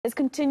Let's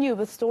continue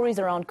with stories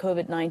around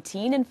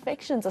COVID-19.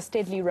 Infections are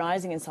steadily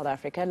rising in South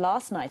Africa.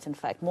 Last night, in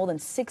fact, more than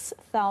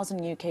 6,000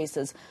 new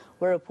cases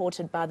were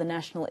reported by the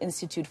National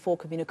Institute for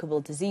Communicable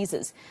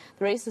Diseases.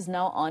 The race is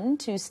now on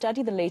to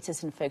study the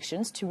latest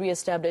infections to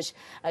establish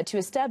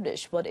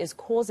what is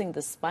causing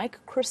the spike.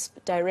 KRISP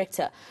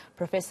Director,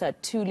 Professor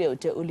Tulio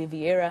de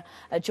Oliveira,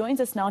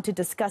 joins us now to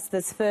discuss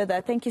this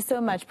further. Thank you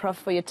so much, Prof,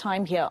 for your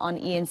time here on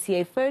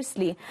eNCA.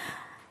 Firstly,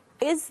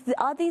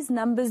 are these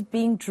numbers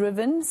being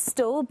driven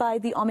still by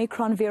the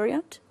Omicron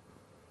variant?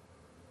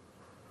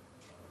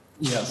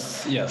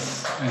 Yes.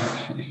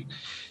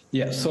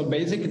 So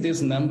basically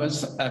these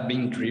numbers are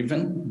being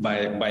driven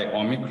by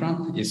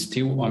Omicron. It's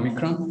still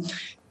Omicron,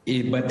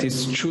 but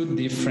it's two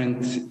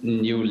different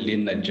new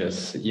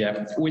lineages,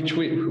 which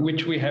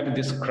we have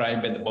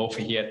described both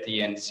here at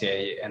the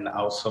eNCA and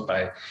also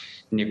by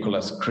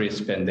Nicholas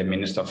KRISP and the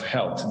Minister of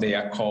Health. They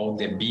are called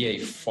the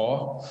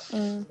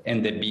BA4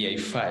 and the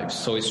BA5.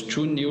 So it's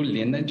two new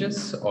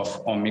lineages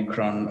of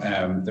Omicron,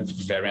 the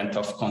variant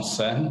of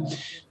concern,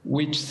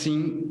 which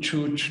seem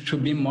to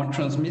be more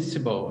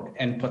transmissible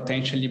and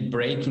potentially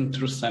breaking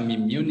through some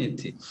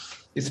immunity,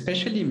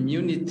 especially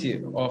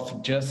immunity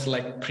of just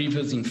like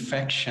previous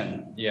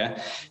infection,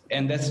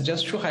 and that's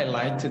just to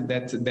highlight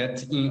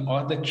that in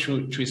order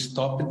to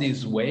stop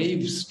these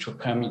waves to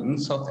come in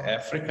South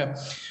Africa,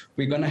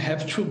 we're going to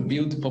have to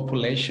build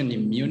population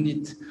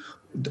immunity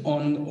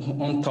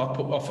on top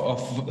of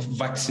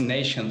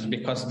vaccinations,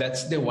 because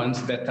that's the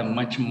ones that are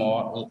much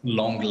more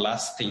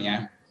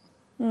long-lasting.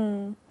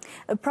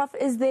 Prof,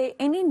 is there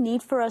any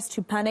need for us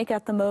to panic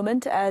at the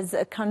moment as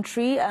a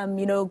country,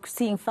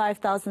 seeing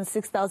 5,000,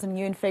 6,000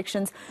 new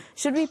infections?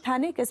 Should we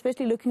panic,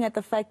 especially looking at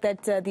the fact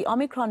that the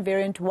Omicron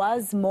variant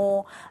was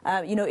more,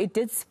 it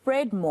did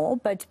spread more,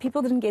 but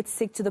people didn't get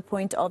sick to the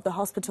point of the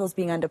hospitals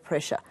being under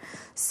pressure.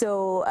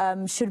 So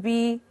should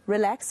we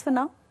relax for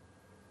now?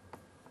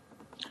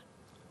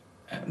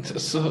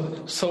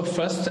 So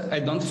first,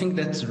 I don't think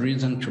that's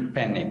reason to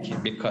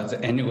panic, because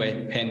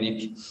anyway,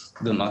 panic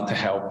do not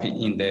help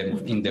in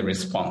the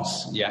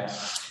response.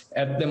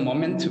 At the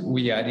moment,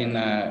 we are in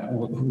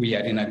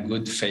a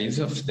good phase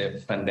of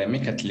the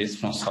pandemic, at least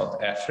from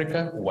South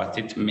Africa. What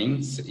it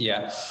means,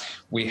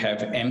 we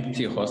have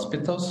empty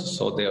hospitals,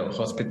 so the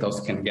hospitals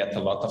can get a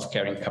lot of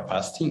carrying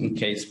capacity in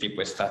case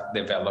people start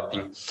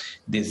developing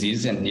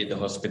disease and need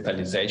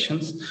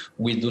hospitalizations.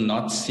 We do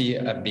not see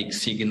a big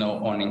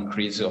signal on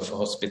increase of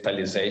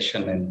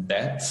hospitalization and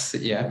deaths,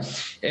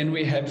 and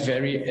we have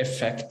very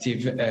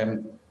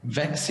effective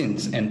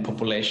vaccines and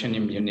population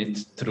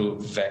immunity through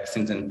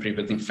vaccines and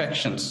previous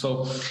infections.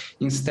 So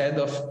instead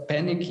of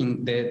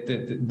panicking,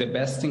 the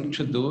best thing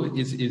to do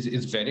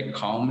is very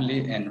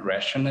calmly and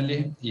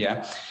rationally,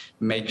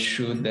 make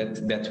sure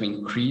that we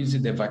increase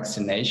the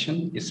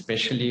vaccination,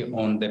 especially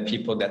on the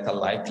people that are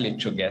likely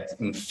to get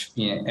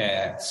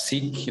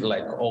sick,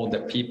 like older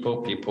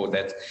people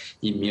that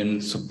immune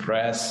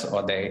suppress,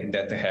 or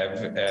that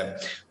have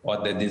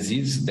other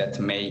disease that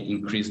may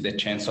increase the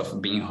chance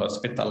of being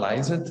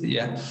hospitalized,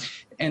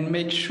 and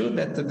make sure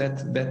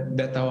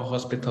that our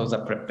hospitals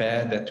are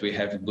prepared, that we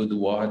have good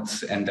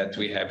wards, and that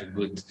we have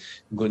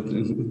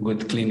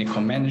good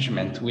clinical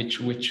management,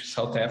 which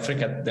South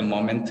Africa at the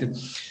moment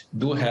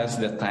has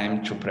the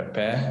time to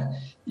prepare.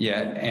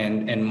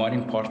 And more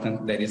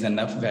important, there is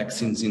enough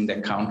vaccines in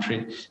the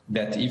country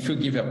that if you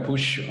give a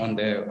push on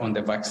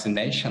the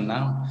vaccination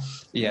now,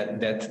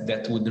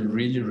 that would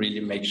really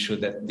make sure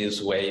that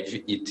this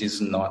wave, it is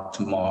not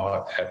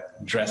more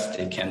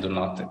drastic and do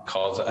not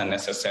cause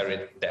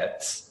unnecessary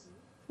deaths.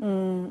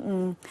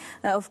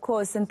 Of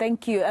course, and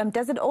thank you.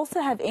 Does it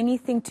also have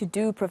anything to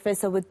do,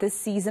 Professor, with this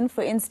season?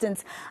 For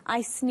instance,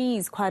 I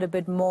sneeze quite a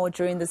bit more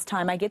during this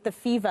time. I get the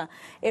fever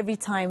every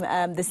time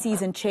the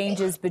season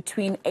changes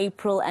between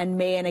April and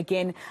May, and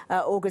again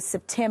August,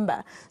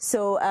 September.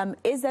 So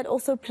is that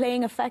also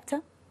playing a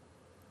factor?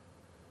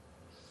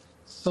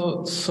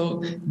 So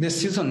the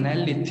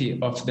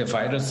seasonality of the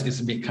virus is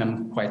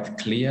become quite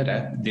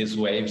clear. These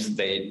waves,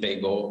 they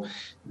go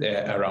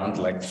around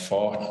like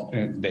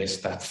they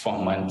start 4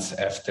 months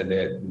after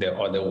the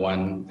other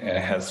one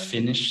has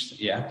finished,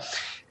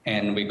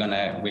 and we're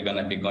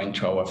gonna be going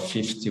to our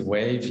 50th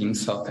wave in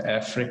South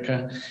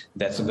Africa.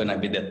 That's gonna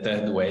be the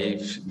third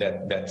wave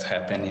that's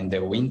happened in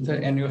the winter,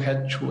 and you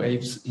had 2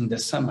 waves in the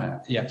summer.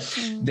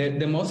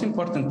 The most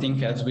important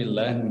thing, as we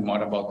learn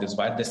more about this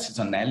virus, the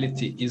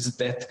seasonality, is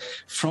that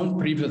from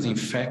previous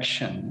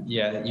infection,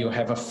 you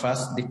have a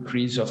fast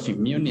decrease of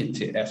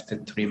immunity after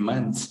 3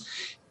 months.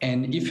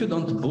 And if you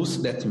don't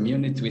boost that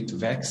immunity with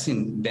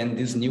vaccine, then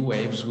these new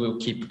waves will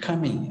keep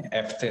coming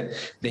after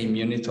the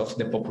immunity of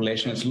the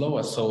population is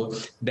lower. So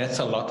that's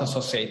a lot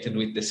associated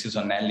with the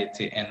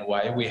seasonality, and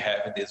why we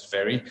have these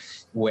very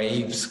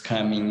waves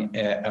coming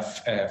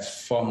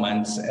 4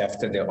 months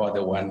after the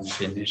other one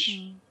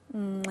finish.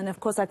 And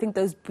of course, I think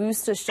those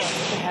booster shots,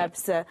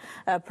 perhaps,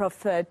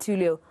 Prof.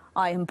 Tulio,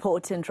 are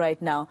important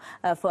right now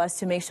for us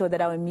to make sure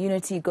that our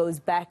immunity goes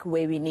back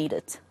where we need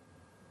it.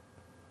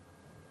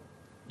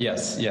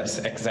 Yes,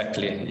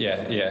 exactly.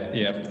 Yeah.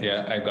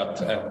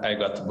 I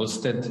got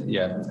boosted.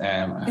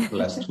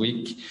 Last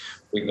week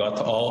we got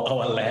all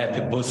our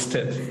lab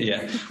boosted.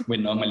 Yeah, we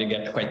normally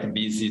get quite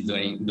busy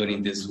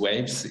during these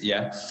waves.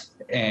 Yeah,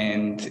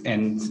 and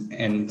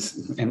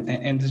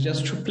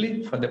just to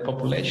plead for the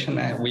population,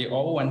 we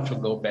all want to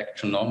go back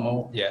to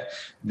normal. Yeah,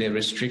 the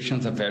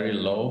restrictions are very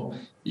low.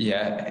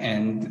 Yeah,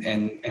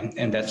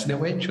 and that's the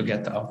way to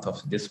get out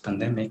of this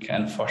pandemic.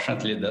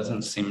 Unfortunately, it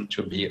doesn't seem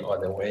to be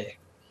other way.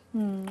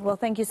 Well,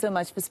 thank you so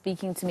much for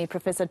speaking to me,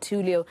 Professor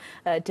Tulio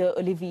de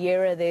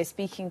Oliveira. They're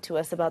speaking to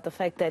us about the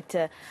fact that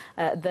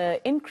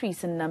the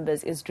increase in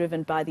numbers is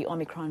driven by the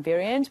Omicron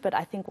variant. But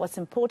I think what's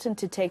important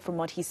to take from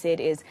what he said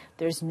is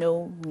there's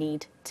no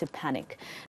need to panic.